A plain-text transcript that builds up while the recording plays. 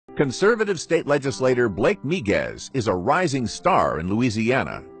Conservative state legislator Blake Miguez is a rising star in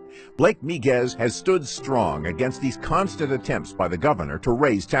Louisiana. Blake Miguez has stood strong against these constant attempts by the governor to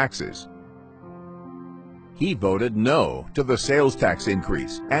raise taxes. He voted no to the sales tax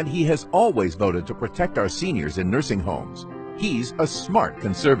increase, and he has always voted to protect our seniors in nursing homes. He's a smart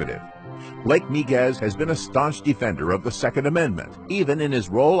conservative. Blake Miguez has been a staunch defender of the Second Amendment, even in his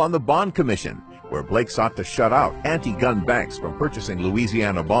role on the Bond Commission, where Blake sought to shut out anti-gun banks from purchasing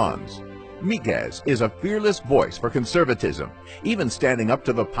Louisiana bonds. Miguez is a fearless voice for conservatism, even standing up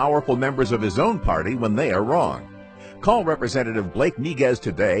to the powerful members of his own party when they are wrong. Call Representative Blake Miguez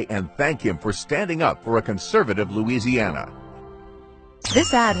today and thank him for standing up for a conservative Louisiana.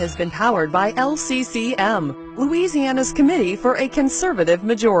 This ad has been powered by LCCM, Louisiana's Committee for a Conservative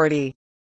Majority.